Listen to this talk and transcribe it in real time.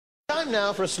Time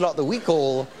now for a slot that we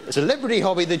call a celebrity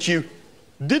hobby that you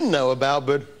didn't know about,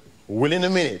 but will in a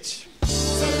minute.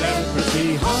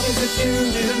 Celebrity hobbies that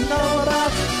you didn't know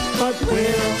about, but will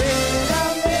in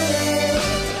a minute.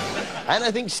 And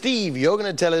I think, Steve, you're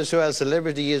going to tell us who our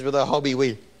celebrity is with a hobby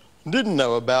we didn't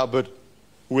know about, but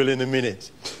will in a minute.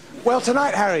 Well,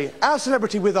 tonight, Harry, our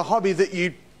celebrity with a hobby that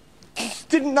you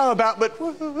didn't know about, but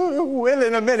will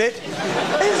in a minute,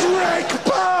 is Rick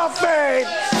Parfitt!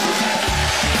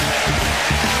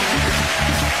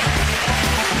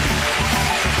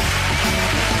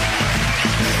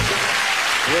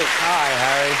 Rick. Hi,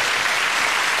 Harry.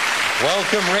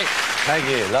 Welcome, Rick. Thank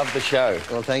you. Love the show.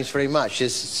 Well, thanks very much.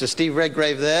 There's Sir Steve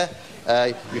Redgrave there.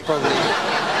 You probably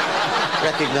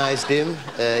recognised him.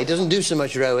 He doesn't do so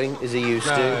much rowing as he used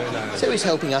to. No. So he's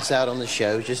helping us out on the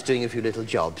show, just doing a few little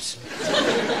jobs.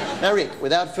 Now, Rick,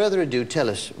 without further ado, tell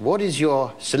us, what is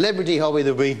your celebrity hobby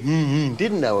that we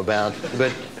didn't know about,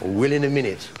 but will in a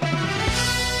minute?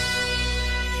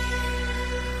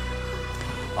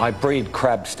 I breed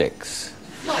crab sticks.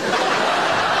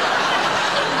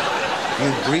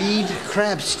 You breed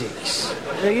crab sticks?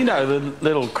 Yeah, you know, the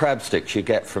little crab sticks you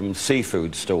get from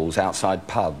seafood stalls outside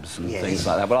pubs and things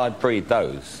like that. Well, I breed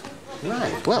those.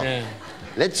 Right, well,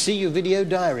 let's see your video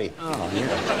diary. Oh,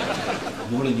 yeah.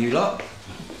 Morning, you lot.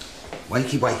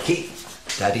 Wakey, wakey.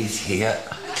 Daddy's here.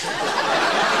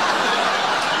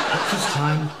 Breakfast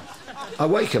time. I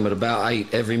wake them at about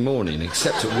 8 every morning,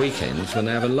 except at weekends when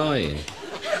they have a lie-in.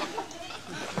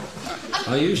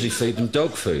 I usually feed them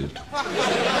dog food.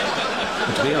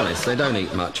 But to be honest, they don't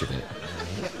eat much of it.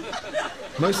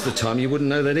 Most of the time, you wouldn't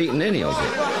know they'd eaten any of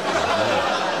it.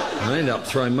 I end up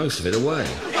throwing most of it away.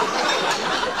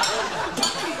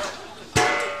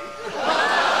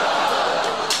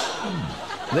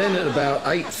 Then at about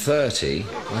 8:30,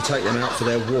 I take them out for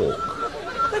their walk.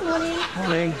 Good morning.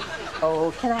 Morning.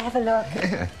 Oh, can I have a look?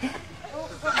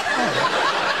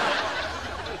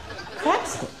 Crab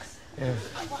sticks? Yeah.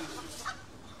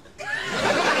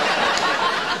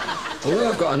 Although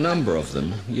I've got a number of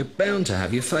them, you're bound to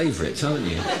have your favourites, aren't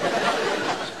you?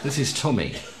 This is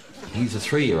Tommy. He's a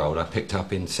 3-year-old I picked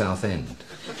up in Southend.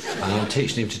 And I'm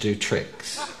teaching him to do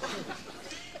tricks.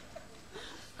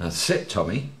 Now sit,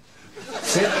 Tommy.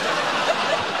 Sit.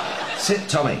 Sit,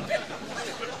 Tommy.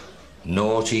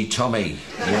 Naughty Tommy.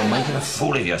 You're making a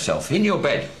fool of yourself. In your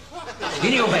bed.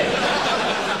 In your bed.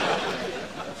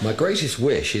 My greatest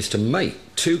wish is to make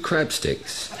 2 crab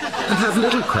sticks and have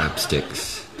little crab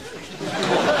sticks. Go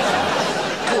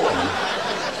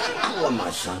on, my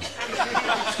son.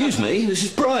 Excuse me, this is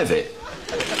private.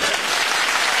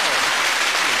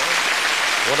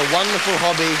 What a wonderful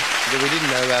hobby that we didn't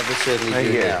know about, but certainly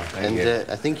do now. And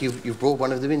I think you've brought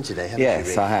one of them in today, haven't you, Rick?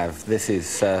 Yes, I have. This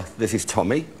is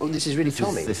Tommy. Oh, this is really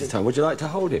Tommy. This is Tommy. Would you like to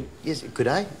hold him? Yes, could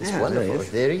I? It's Yeah, wonderful.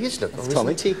 there There he is, look. Oh,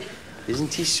 Tommy.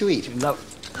 Isn't he sweet? No.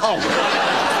 Oh!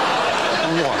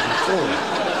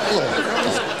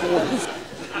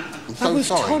 That was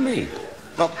Tommy.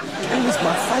 No. He was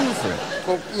my favourite.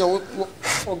 Well, you know,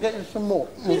 we'll get you some more.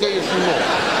 We'll get you some more.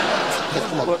 Yes,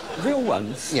 come on. What, real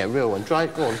ones? Yeah, real one. Go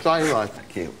on, try your eye.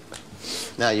 Thank you.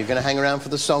 Now, you're going to hang around for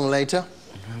the song later?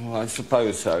 Well, I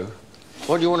suppose so.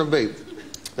 What do you want to be?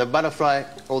 The butterfly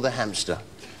or the hamster?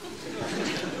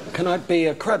 Can I be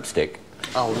a crab stick?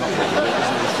 Oh, not really. It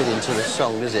doesn't really fit into the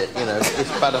song, does it? You know,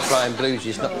 it's butterfly and blues.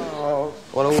 It's not...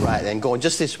 Well, all right, then. Go on,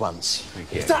 just this once.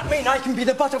 Thank you. Does that mean I can be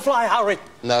the butterfly, Harry?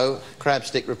 No, crab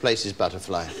stick replaces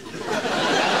butterfly.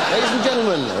 Ladies and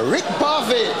gentlemen, Rick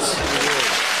Parfitt!